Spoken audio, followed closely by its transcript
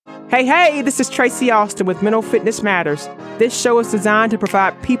Hey, this is Tracy Austin with Mental Fitness Matters. This show is designed to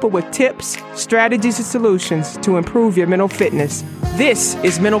provide people with tips, strategies, and solutions to improve your mental fitness. This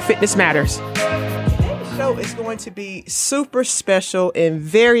is Mental Fitness Matters. Today's show is going to be super special and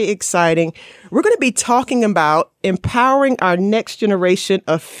very exciting. We're going to be talking about empowering our next generation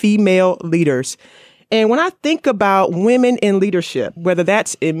of female leaders. And when I think about women in leadership, whether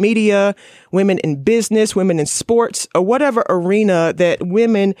that's in media, women in business, women in sports, or whatever arena that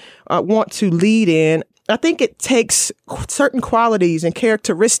women want to lead in, I think it takes certain qualities and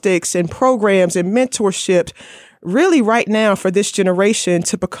characteristics and programs and mentorship really right now for this generation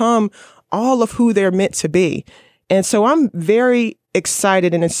to become all of who they're meant to be. And so I'm very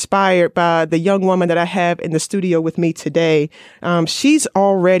excited and inspired by the young woman that I have in the studio with me today. She's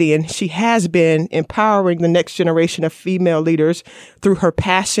already, and she has been, empowering the next generation of female leaders through her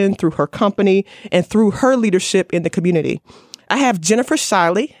passion, through her company, and through her leadership in the community. I have Jennifer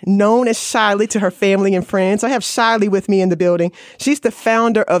Shiley, known as Shiley to her family and friends. I have Shiley with me in the building. She's the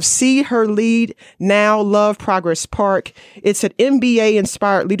founder of See Her Lead, Now Love Progress Park. It's an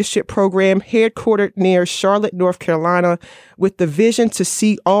MBA-inspired leadership program headquartered near Charlotte, North Carolina, with the vision to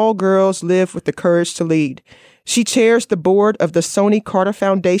see all girls live with the courage to lead. She chairs the board of the Sony Carter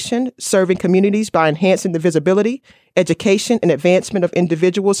Foundation, serving communities by enhancing the visibility, education, and advancement of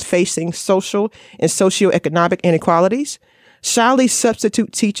individuals facing social and socioeconomic inequalities. Shiley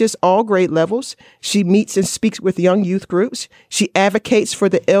substitute teaches all grade levels. She meets and speaks with young youth groups. She advocates for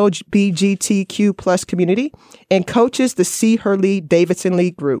the LGBTQ plus community and coaches the See Her Lead Davidson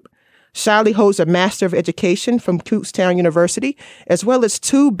League group. Shiley holds a Master of Education from Kutztown University, as well as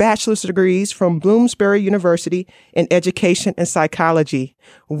 2 bachelor's degrees from Bloomsbury University in Education and Psychology.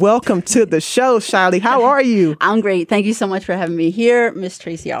 Welcome to the show, Shiley. How are you? I'm great. Thank you so much for having me here, Miss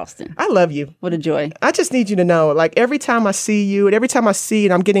Tracy Austin. I love you. What a joy. I just need you to know, like, every time I see you and every time I see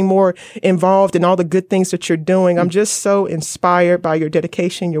it, I'm getting more involved in all the good things that you're doing. I'm just so inspired by your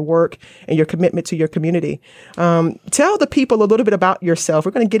dedication, your work, and your commitment to your community. Tell the people a little bit about yourself.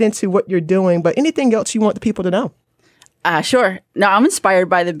 We're going to get into what you're doing, but anything else you want the people to know? Sure. No, I'm inspired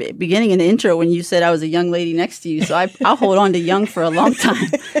by the beginning and the intro when you said I was a young lady next to you. So I'll hold on to young for a long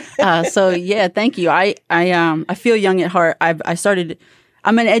time. So yeah, thank you. I feel young at heart.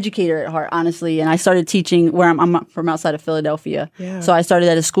 I'm an educator at heart, honestly, and I started teaching where I'm from outside of Philadelphia. Yeah. So I started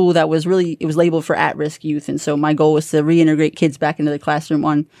at a school that was labeled for at-risk youth, and so my goal was to reintegrate kids back into the classroom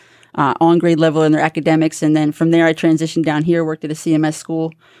on grade level in their academics, and then from there I transitioned down here, worked at a CMS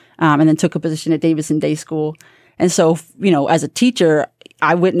school, and then took a position at Davidson Day School. And so, as a teacher,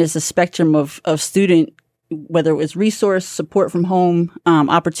 I witnessed a spectrum of student, whether it was resource, support from home,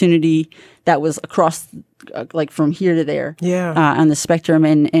 opportunity that was across, like from here to there, on the spectrum.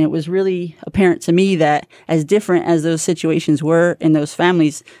 And it was really apparent to me that as different as those situations were in those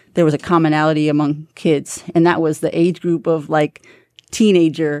families, there was a commonality among kids. And that was the age group of like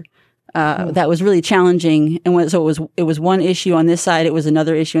teenager that was really challenging. And so it was one issue on this side, it was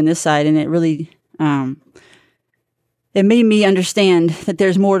another issue on this side, and it really it made me understand that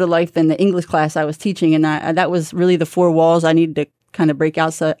there's more to life than the English class I was teaching, and that was really the 4 walls I needed to kind of break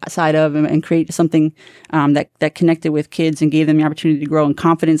outside of and create something that connected with kids and gave them the opportunity to grow in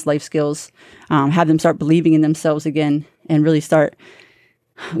confidence, life skills, have them start believing in themselves again, and really start.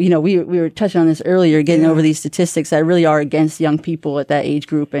 We were touching on this earlier, getting over these statistics that really are against young people at that age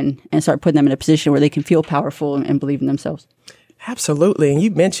group, and start putting them in a position where they can feel powerful and believe in themselves. Absolutely. And you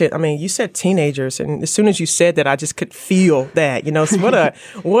mentioned, you said teenagers, and as soon as you said that, I just could feel that, so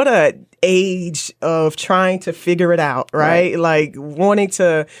what a age of trying to figure it out, right? Like wanting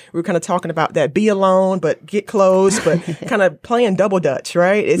to, we were kind of talking about that, be alone, but get close, but kind of playing double dutch,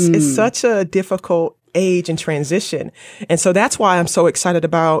 right? It's such a difficult age and transition. And so that's why I'm so excited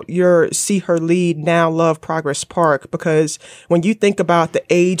about your See Her Lead, Now Love Progress Park, because when you think about the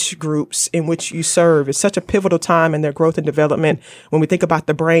age groups in which you serve, it's such a pivotal time in their growth and development. When we think about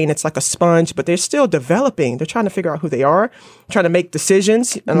the brain, it's like a sponge, but they're still developing. They're trying to figure out who they are, trying to make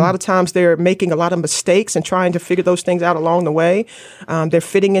decisions. And a lot of times they're making a lot of mistakes and trying to figure those things out along the way. They're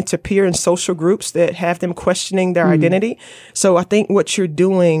fitting into peer and social groups that have them questioning their identity. So I think what you're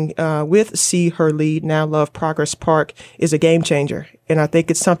doing with See Her Lead, Now Love Progress Park is a game changer. And I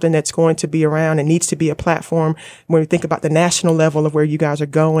think it's something that's going to be around and needs to be a platform when we think about the national level of where you guys are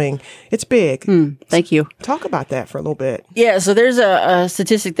going. It's big. Thank you. Talk about that for a little bit. Yeah. So there's a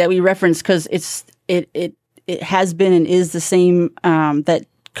statistic that we reference because it has been and is the same, that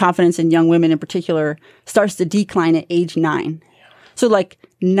confidence in young women in particular starts to decline at age 9. So like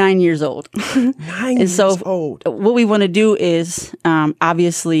 9 years old. 9 years old. What we want to do is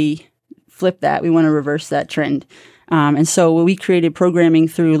obviously flip that. We want to reverse that trend. And so we created programming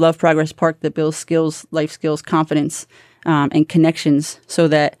through Love Progress Park that builds skills, life skills, confidence, and connections so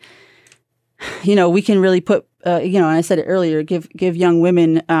that, we can really put, and I said it earlier, give young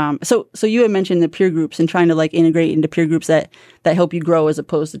women. So you had mentioned the peer groups and trying to like integrate into peer groups that help you grow as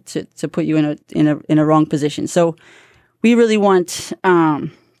opposed to put you in a wrong position. So we really want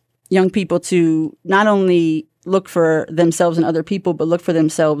young people to not only look for themselves and other people, but look for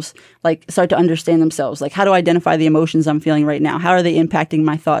themselves, like start to understand themselves. Like, how do I identify the emotions I'm feeling right now? How are they impacting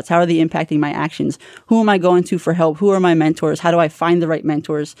my thoughts? How are they impacting my actions? Who am I going to for help? Who are my mentors? How do I find the right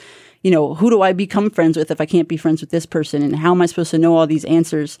mentors? Who do I become friends with if I can't be friends with this person? And how am I supposed to know all these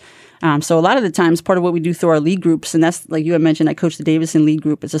answers? So a lot of the times, part of what we do through our lead groups, and that's like you had mentioned, I coach the Davison Lead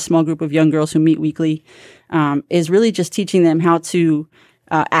Group. It's a small group of young girls who meet weekly, is really just teaching them how to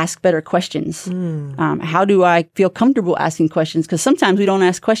ask better questions. How do I feel comfortable asking questions? Because sometimes we don't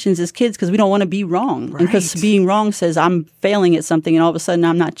ask questions as kids because we don't want to be wrong. Right. And because being wrong says I'm failing at something, and all of a sudden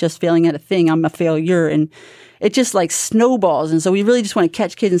I'm not just failing at a thing, I'm a failure. And it just like snowballs. And so we really just want to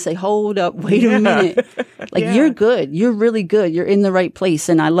catch kids and say, hold up, wait a minute. Like, you're good. You're really good. You're in the right place.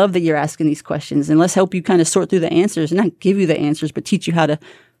 And I love that you're asking these questions. And let's help you kind of sort through the answers, and not give you the answers, but teach you how to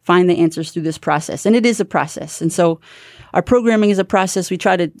find the answers through this process. And it is a process. And so our programming is a process. We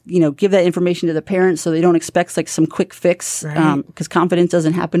try to, give that information to the parents so they don't expect like some quick fix, because confidence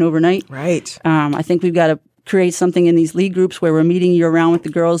doesn't happen overnight. Right. I think we've got to create something in these lead groups where we're meeting year round with the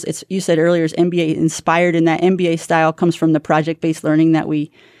girls. You said earlier, it's MBA inspired, and that MBA style comes from the project-based learning that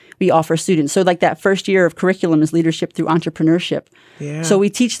we offer students. So like that first year of curriculum is leadership through entrepreneurship. Yeah. So we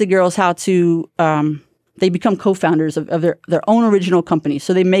teach the girls how to, they become co-founders of their own original companies.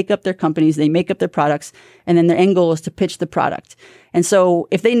 So they make up their companies, they make up their products, and then their end goal is to pitch the product. And so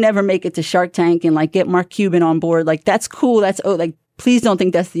if they never make it to Shark Tank and like get Mark Cuban on board, like that's cool. Please don't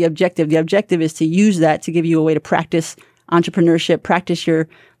think that's the objective. The objective is to use that to give you a way to practice entrepreneurship, practice your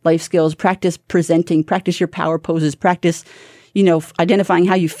life skills, practice presenting, practice your power poses, practice, identifying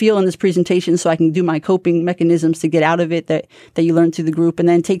how you feel in this presentation so I can do my coping mechanisms to get out of it that you learned through the group, and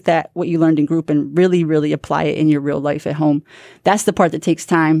then take what you learned in group and really, really apply it in your real life at home. That's the part that takes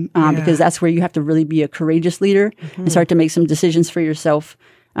time because that's where you have to really be a courageous leader and start to make some decisions for yourself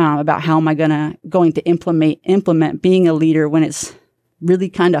about how am I going to implement being a leader when it's really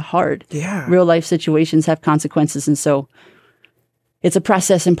kind of hard. Yeah. Real life situations have consequences. And so it's a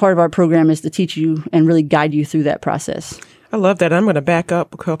process, and part of our program is to teach you and really guide you through that process. I love that. I'm going to back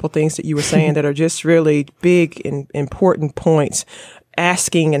up a couple things that you were saying that are just really big and important points.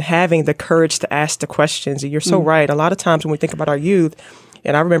 Asking and having the courage to ask the questions. And you're so right. A lot of times when we think about our youth,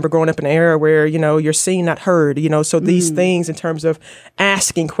 and I remember growing up in an era where, you're seen, not heard, so these things in terms of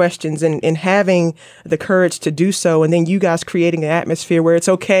asking questions and having the courage to do so. And then you guys creating an atmosphere where it's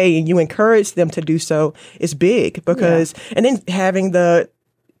okay and you encourage them to do so is big because, and then having the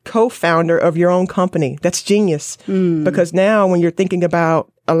co-founder of your own company, that's genius. Because now when you're thinking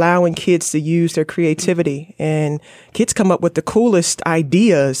about allowing kids to use their creativity, and kids come up with the coolest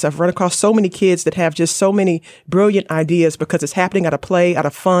ideas. I've run across so many kids that have just so many brilliant ideas because it's happening out of play, out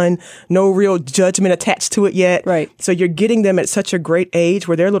of fun, no real judgment attached to it yet. Right. So you're getting them at such a great age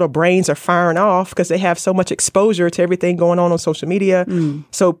where their little brains are firing off because they have so much exposure to everything going on social media.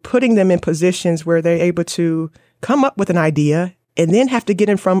 So putting them in positions where they're able to come up with an idea and then have to get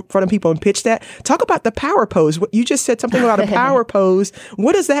in front of people and pitch that. Talk about the power pose. You just said something about a power pose.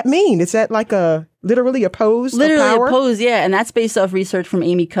 What does that mean? Is that like literally a pose? Literally a pose, yeah. And that's based off research from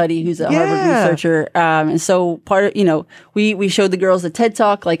Amy Cuddy, who's a Harvard researcher. And so part of, we showed the girls a TED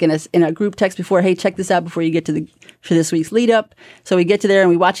Talk, like in a group text before, hey, check this out before you get to this week's lead up. So we get to there and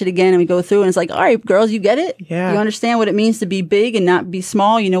we watch it again and we go through and it's like, all right, girls, you get it? Yeah. You understand what it means to be big and not be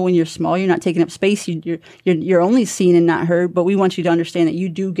small. When you're small, you're not taking up space. You're only seen and not heard, but we want you to understand that you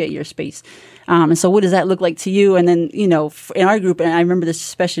do get your space. And so what does that look like to you? And then, in our group, and I remember this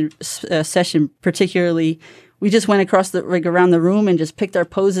session particularly, we just went around the room and just picked our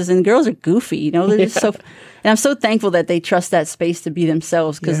poses, and girls are goofy, they're just so, and I'm so thankful that they trust that space to be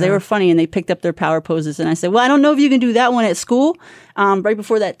themselves because they were funny and they picked up their power poses. And I said, well, I don't know if you can do that one at school right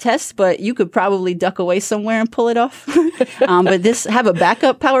before that test, but you could probably duck away somewhere and pull it off. But have a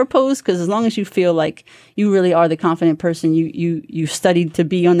backup power pose, because as long as you feel like you really are the confident person you studied to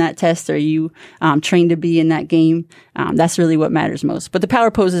be on that test, or you trained to be in that game, that's really what matters most. But the power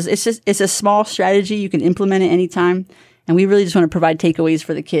poses, it's a small strategy. You can implement it anytime. And we really just want to provide takeaways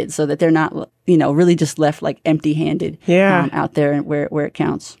for the kids so that they're not, really just left like empty-handed out there where it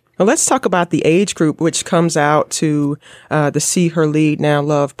counts. Well, let's talk about the age group, which comes out to the See Her Lead Now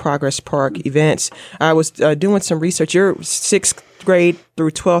Love Progress Park events. I was doing some research. You're 6th grade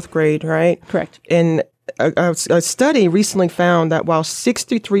through 12th grade, right? Correct. And a study recently found that while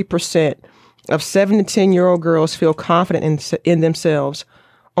 63% of 7 to 10-year-old girls feel confident in themselves,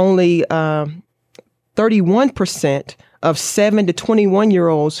 only 31% of 7 to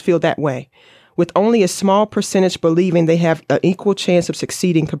 21-year-olds feel that way, with only a small percentage believing they have an equal chance of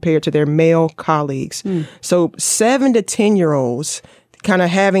succeeding compared to their male colleagues. So 7 to 10-year-olds kind of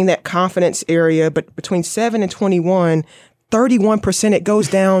having that confidence area, but between 7 and 21, 31%, it goes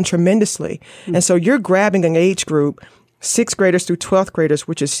down tremendously. And so you're grabbing an age group, 6th graders through 12th graders,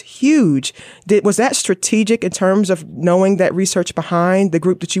 which is huge. Was that strategic in terms of knowing that research behind the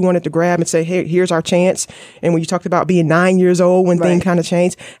group that you wanted to grab and say, hey, here's our chance? And when you talked about being 9 years old when things kind of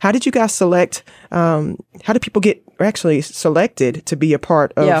changed, how did you guys select, how did people get actually selected to be a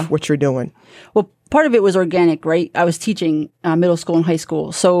part of what you're doing? Well, part of it was organic, right? I was teaching middle school and high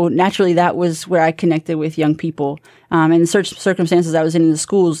school. So naturally, that was where I connected with young people. And the circumstances I was in the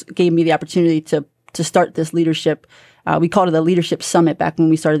schools gave me the opportunity to start this leadership. We called it the Leadership Summit back when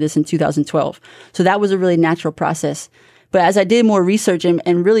we started this in 2012. So that was a really natural process. But as I did more research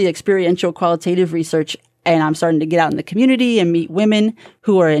and really experiential qualitative research, and I'm starting to get out in the community and meet women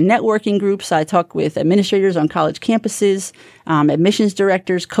who are in networking groups. I talk with administrators on college campuses, admissions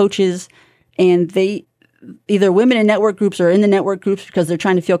directors, coaches, and they either women in network groups or in the network groups because they're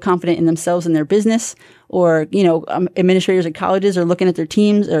trying to feel confident in themselves and their business, or, administrators at colleges are looking at their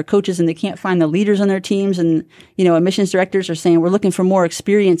teams or coaches and they can't find the leaders on their teams. And, admissions directors are saying, we're looking for more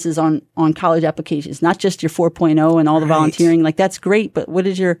experiences on college applications, not just your 4.0 and all the volunteering. Like, that's great, but what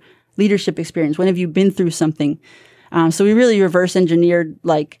is your leadership experience? When have you been through something? So we really reverse engineered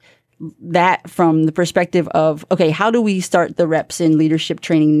that from the perspective of, okay, how do we start the reps in leadership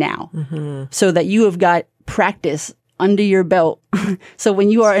training now so that you have got practice under your belt? So when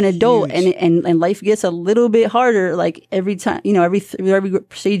you are an adult and life gets a little bit harder, like every time, every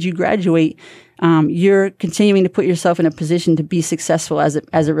stage you graduate, you're continuing to put yourself in a position to be successful as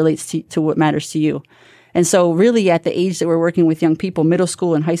it relates to what matters to you. And so really at the age that we're working with young people, middle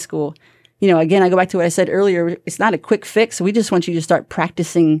school and high school, again, I go back to what I said earlier, it's not a quick fix. We just want you to start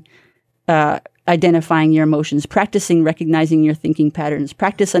practicing identifying your emotions, practicing recognizing your thinking patterns,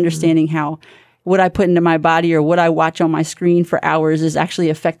 practice understanding how what I put into my body or what I watch on my screen for hours is actually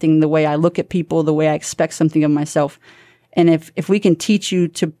affecting the way I look at people, the way I expect something of myself. And if we can teach you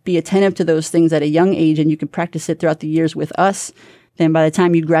to be attentive to those things at a young age and you can practice it throughout the years with us, then by the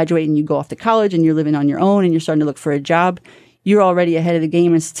time you graduate and you go off to college and you're living on your own and you're starting to look for a job, you're already ahead of the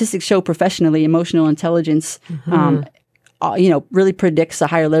game. And statistics show professionally emotional intelligence really predicts a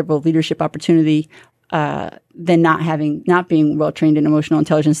higher level of leadership opportunity than not being well trained in emotional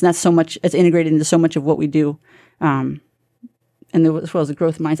intelligence. And that's so much, it's integrated into so much of what we do. And as well as the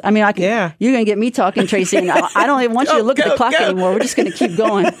growth minds. I mean, you're going to get me talking, Tracy, and I don't even want you to look at the clock anymore. We're just going to keep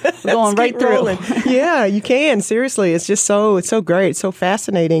going. We're going right through. Yeah, you can. Seriously. It's so great. It's so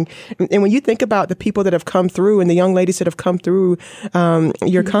fascinating. And when you think about the people that have come through and the young ladies that have come through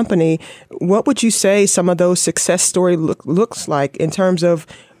your company, what would you say some of those success story looks like in terms of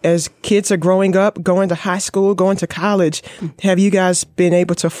as kids are growing up, going to high school, going to college? Have you guys been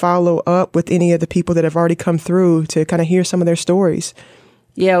able to follow up with any of the people that have already come through to kind of hear some of their stories?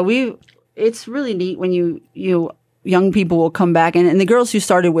 Yeah, it's really neat when you young people will come back, and the girls who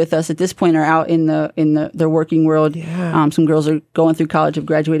started with us at this point are out in their working world. Yeah. Some girls are going through college, have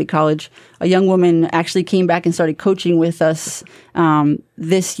graduated college. A young woman actually came back and started coaching with us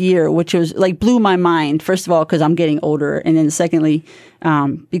this year, which was blew my mind. First of all, because I'm getting older, and then secondly,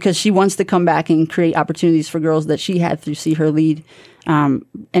 because she wants to come back and create opportunities for girls that she had to see her lead,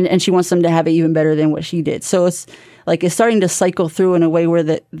 and she wants them to have it even better than what she did. So it's starting to cycle through in a way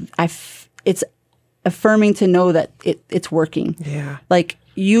where it's affirming to know that it's working. Yeah.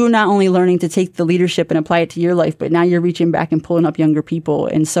 You're not only learning to take the leadership and apply it to your life, but now you're reaching back and pulling up younger people.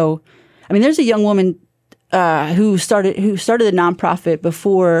 And so, I mean, there's a young woman who started a nonprofit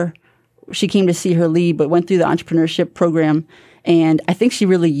before she came to see her lead, but went through the entrepreneurship program. And I think she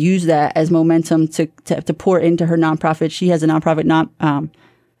really used that as momentum to pour into her nonprofit. She has a nonprofit,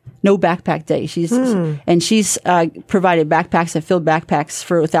 No Backpack Day. She's provided backpacks that filled backpacks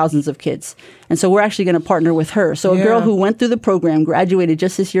for thousands of kids. And so we're actually going to partner with her. So a girl who went through the program, graduated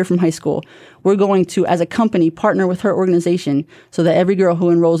just this year from high school, we're going to, as a company, partner with her organization so that every girl who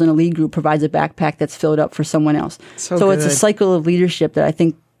enrolls in a lead group provides a backpack that's filled up for someone else. So it's a cycle of leadership that I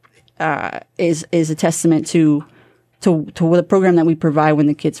think is a testament to the program that we provide when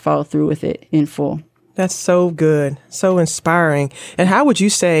the kids follow through with it in full. That's so good, so inspiring. And how would you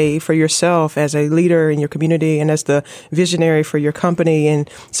say for yourself as a leader in your community and as the visionary for your company and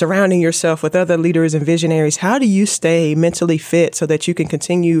surrounding yourself with other leaders and visionaries, how do you stay mentally fit so that you can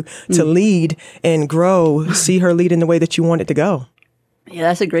continue to lead and grow, see her lead in the way that you want it to go? Yeah,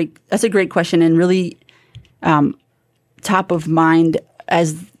 that's a great question, and really top of mind,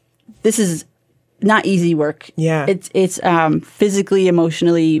 as this is not easy work. Yeah. It's physically,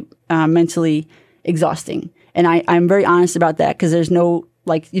 emotionally, mentally exhausting. And I'm very honest about that, because there's no,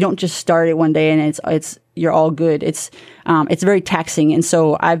 like, you don't just start it one day and it's you're all good. It's very taxing. And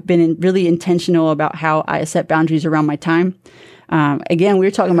so I've been really intentional about how I set boundaries around my time. Again, we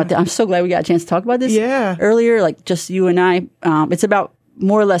were talking about that. I'm so glad we got a chance to talk about this earlier, like just you and I. It's about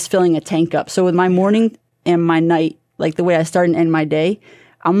more or less filling a tank up. So with my morning and my night, like the way I start and end my day,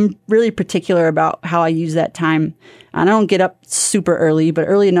 I'm really particular about how I use that time. And I don't get up super early, but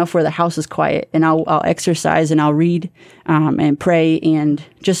early enough where the house is quiet, and I'll exercise and I'll read and pray and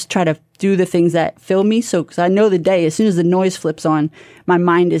just try to do the things that fill me. So, because I know the day, as soon as the noise flips on, my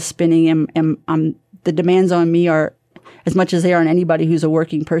mind is spinning, and the demands on me are as much as they are on anybody who's a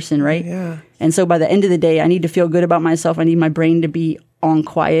working person, right? Yeah. And so by the end of the day, I need to feel good about myself. I need my brain to be on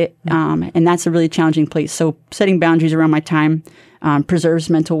quiet, and that's a really challenging place. So setting boundaries around my time preserves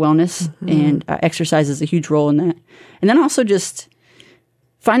mental wellness, and exercise is a huge role in that. And then also just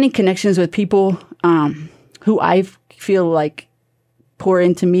finding connections with people who I feel like pour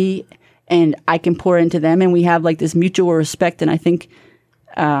into me and I can pour into them, and we have like this mutual respect. And I think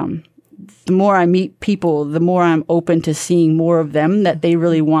the more I meet people, the more I'm open to seeing more of them that they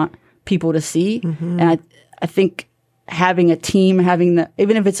really want people to see. And I think having a team,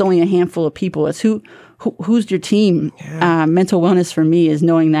 even if it's only a handful of people, it's who's your team. Mental wellness for me is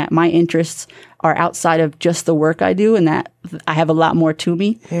knowing that my interests are outside of just the work I do, and that I have a lot more to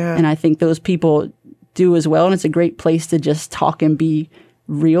me. And I think those people do as well. And it's a great place to just talk and be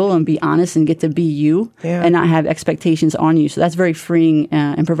real and be honest and get to be you and not have expectations on you. So that's very freeing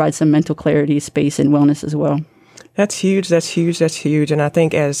and provides some mental clarity, space, and wellness as well. That's huge. That's huge. That's huge. And I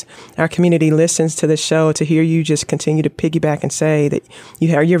think as our community listens to the show, to hear you just continue to piggyback and say that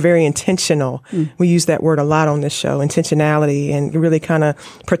you're very intentional. We use that word a lot on this show, intentionality, and really kind of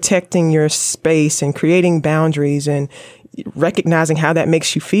protecting your space and creating boundaries and recognizing how that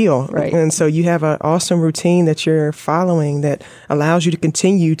makes you feel. Right. And so you have an awesome routine that you're following that allows you to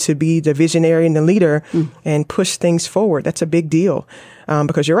continue to be the visionary and the leader and push things forward. That's a big deal.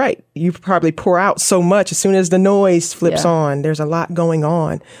 Because you're right. You probably pour out so much as soon as the noise flips on. There's a lot going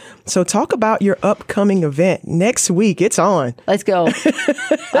on. So talk about your upcoming event next week. It's on. Let's go.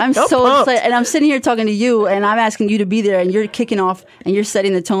 I'm so excited. And I'm sitting here talking to you, and I'm asking you to be there, and you're kicking off and you're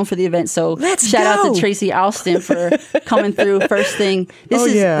setting the tone for the event. So shout out to Tracy Alston for coming through first thing.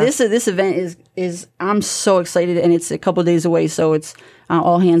 This event is I'm so excited, and it's a couple of days away. So it's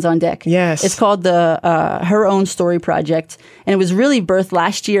all hands on deck. Yes. It's called the Her Own Story Project. And it was really birthed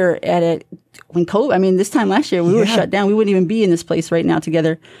last year when COVID, this time last year, we were shut down. We wouldn't even be in this place right now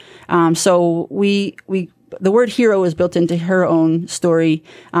together. So the word hero is built into Her Own Story.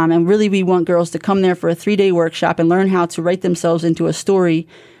 And really, we want girls to come there for a 3-day workshop and learn how to write themselves into a story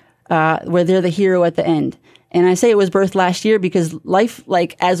where they're the hero at the end. And I say it was birthed last year because life,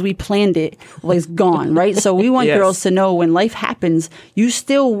 like as we planned it, was gone, right? So we want girls to know when life happens, you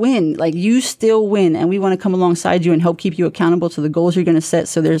still win. Like you still win. And we want to come alongside you and help keep you accountable to the goals you're going to set.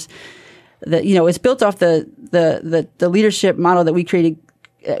 So there's it's built off the leadership model that we created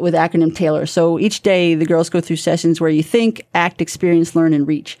with acronym Taylor. So each day the girls go through sessions where you think, act, experience, learn, and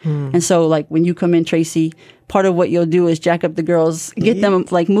reach. And so like when you come in, Tracy, part of what you'll do is jack up the girls, get them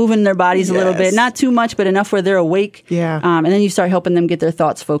like moving their bodies a little bit, not too much, but enough where they're awake. And then you start helping them get their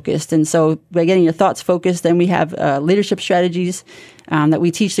thoughts focused. And so by getting your thoughts focused, then we have leadership strategies that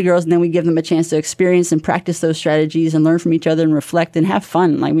we teach the girls, and then we give them a chance to experience and practice those strategies and learn from each other and reflect and have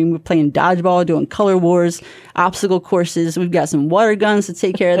fun. Like we're playing dodgeball, doing color wars, obstacle courses. We've got some water guns to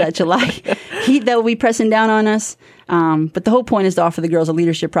take care of that July heat that will be pressing down on us. But the whole point is to offer the girls a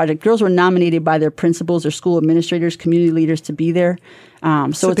leadership project. Girls were nominated by their principals or school administrators, community leaders to be there.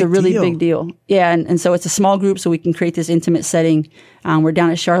 So it's a really big deal. Yeah, and so it's a small group, so we can create this intimate setting. We're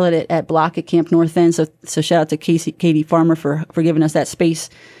down at Charlotte at Block at Camp North End. So shout out to Katie Farmer for giving us that space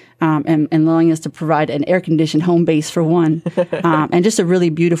and allowing us to provide an air-conditioned home base for one. And just a really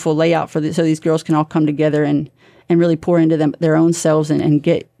beautiful layout so these girls can all come together and really pour into their own selves and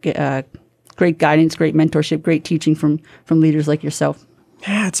get great guidance, great mentorship, great teaching from leaders like yourself.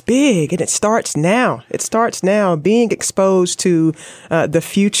 Yeah, it's big, and it starts now. It starts now, being exposed to the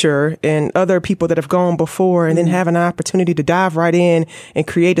future and other people that have gone before, and then have an opportunity to dive right in and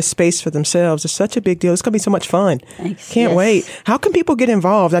create a space for themselves. It's such a big deal. It's going to be so much fun. Thanks. Can't wait. How can people get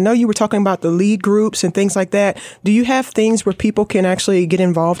involved? I know you were talking about the lead groups and things like that. Do you have things where people can actually get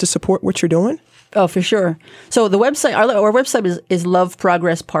involved to support what you're doing? Oh, for sure. So the website, our website is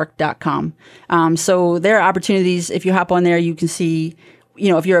loveprogresspark.com. So there are opportunities. If you hop on there, you can see,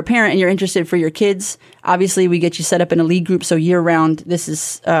 if you're a parent and you're interested for your kids, obviously we get you set up in a lead group. So year round, this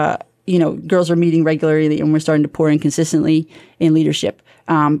is, girls are meeting regularly and we're starting to pour in consistently in leadership.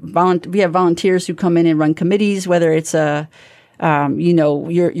 We have volunteers who come in and run committees, whether it's your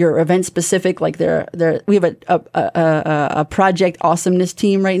event specific, like we have a project awesomeness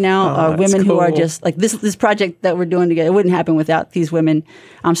team right now. Women cool. who are just like this project that we're doing together. It wouldn't happen without these women.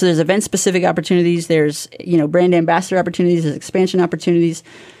 So there's event specific opportunities. There's, brand ambassador opportunities. There's expansion opportunities.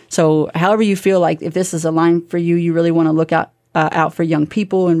 So however you feel like if this is a line for you, you really want to look out for young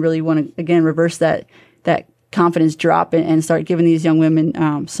people and really want to, again, reverse that confidence drop and start giving these young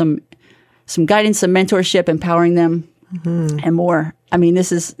women some guidance, some mentorship, empowering them. Mm-hmm. And more. I mean,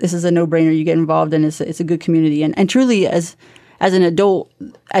 this is a no-brainer. You get involved, and it's a good community. And truly, as an adult,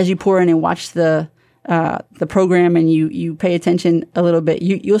 as you pour in and watch the program, and you pay attention a little bit,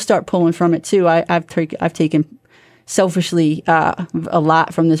 you'll start pulling from it too. I've taken selfishly a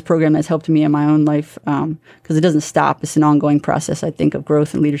lot from this program that's helped me in my own life because it doesn't stop. It's an ongoing process, I think, of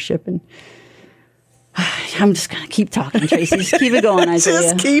growth and leadership. And I'm just going to keep talking, Tracy. Just keep it going,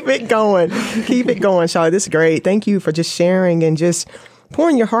 Isaiah. Just keep it going. Keep it going, Charlotte. This is great. Thank you for just sharing and just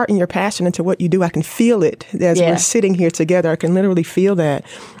pouring your heart and your passion into what you do. I can feel it as we're sitting here together. I can literally feel that.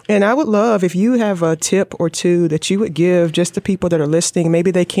 And I would love if you have a tip or two that you would give just to people that are listening.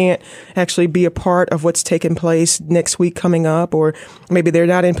 Maybe they can't actually be a part of what's taking place next week coming up, or maybe they're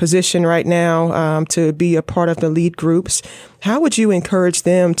not in position right now to be a part of the lead groups. How would you encourage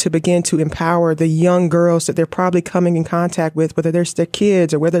them to begin to empower the young girls that they're probably coming in contact with, whether they're their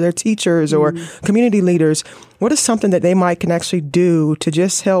kids or whether they're teachers or community leaders? What is something that they can actually do to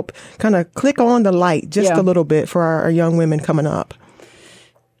just help kind of click on the light just a little bit for our young women coming up?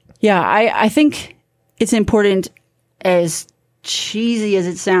 Yeah, I think it's important, as cheesy as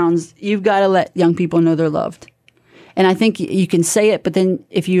it sounds, you've got to let young people know they're loved. And I think you can say it, but then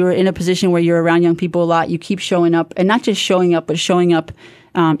if you're in a position where you're around young people a lot, you keep showing up, and not just showing up, but showing up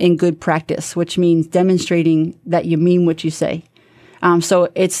in good practice, which means demonstrating that you mean what you say. So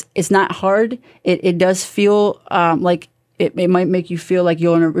it's not hard. It does feel like it might make you feel like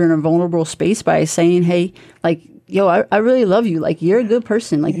you're in a vulnerable space by saying, hey, like, yo, I really love you. Like, you're a good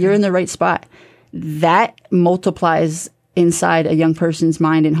person. Like, you're in the right spot. That multiplies inside a young person's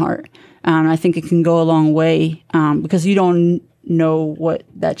mind and heart. I think it can go a long way because you don't know what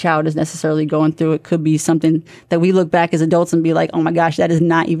that child is necessarily going through. It could be something that we look back as adults and be like, oh my gosh, that is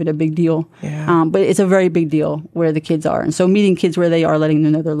not even a big deal. Yeah. But it's a very big deal where the kids are. And so meeting kids where they are, letting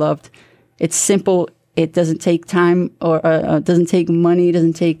them know they're loved. It's simple. It doesn't take time or doesn't take money. It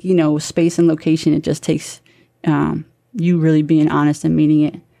doesn't take, space and location. It just takes you really being honest and meaning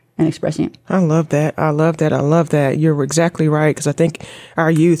it and expressing it. I love that. I love that. I love that. You're exactly right. Because I think our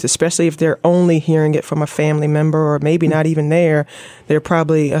youth, especially if they're only hearing it from a family member or maybe not even there, they're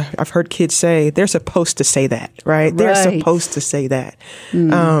probably, I've heard kids say, they're supposed to say that, right? They're supposed to say that.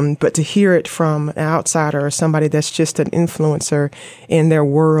 But to hear it from an outsider or somebody that's just an influencer in their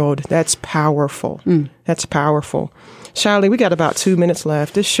world, that's powerful. That's powerful. Charlie, we got about 2 minutes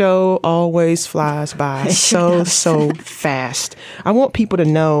left. This show always flies by so fast. I want people to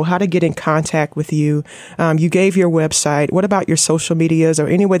know how to get in contact with you. You gave your website. What about your social medias or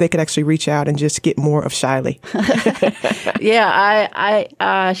any way they could actually reach out and just get more of Shiley? Yeah,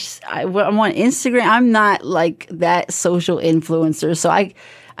 I'm on Instagram. I'm not like that social influencer. So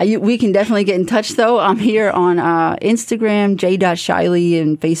we can definitely get in touch, though. I'm here on Instagram, j.shiley,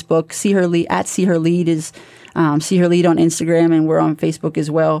 and Facebook. See Her Lead is See Her Lead on Instagram, and we're on Facebook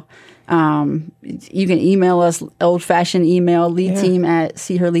as well. You can email us, old-fashioned email,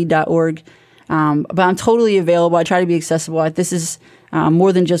 leadteam@seeherlead.org. But I'm totally available. I try to be accessible. This is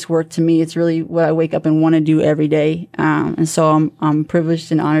more than just work to me. It's really what I wake up and want to do every day. And so I'm privileged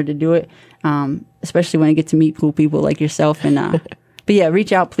and honored to do it, especially when I get to meet cool people like yourself. And but yeah,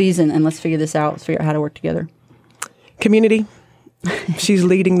 reach out, please, and let's figure this out. Let's figure out how to work together. Community. She's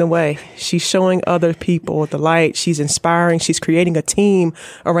leading the way. She's showing other people the light. She's inspiring. She's creating a team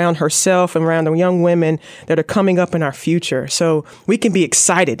around herself and around the young women that are coming up in our future. So we can be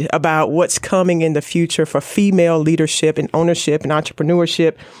excited about what's coming in the future for female leadership and ownership and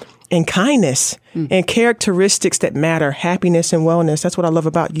entrepreneurship and kindness and characteristics that matter, happiness and wellness. That's what I love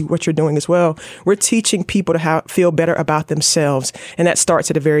about you, what you're doing as well. We're teaching people to feel better about themselves, and that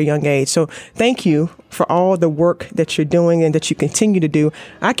starts at a very young age. So thank you for all the work that you're doing and that you continue to do.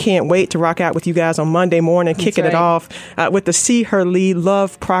 I can't wait to rock out with you guys on Monday morning, kicking it off with the See Her Lead,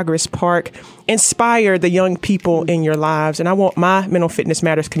 Love Progress Park. Inspire the young people in your lives. And I want my Mental Fitness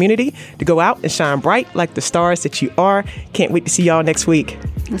Matters community to go out and shine bright like the stars that you are. Can't wait to see y'all next week.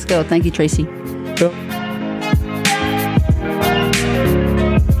 Let's go. Thank you, Tracy. Cool.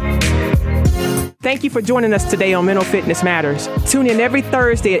 Thank you for joining us today on Mental Fitness Matters. Tune in every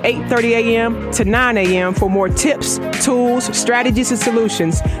Thursday at 8:30 a.m. to 9 a.m. for more tips, tools, strategies, and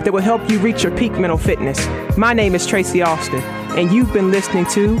solutions that will help you reach your peak mental fitness. My name is Tracy Austin, and you've been listening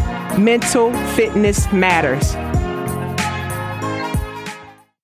to Mental Fitness Matters.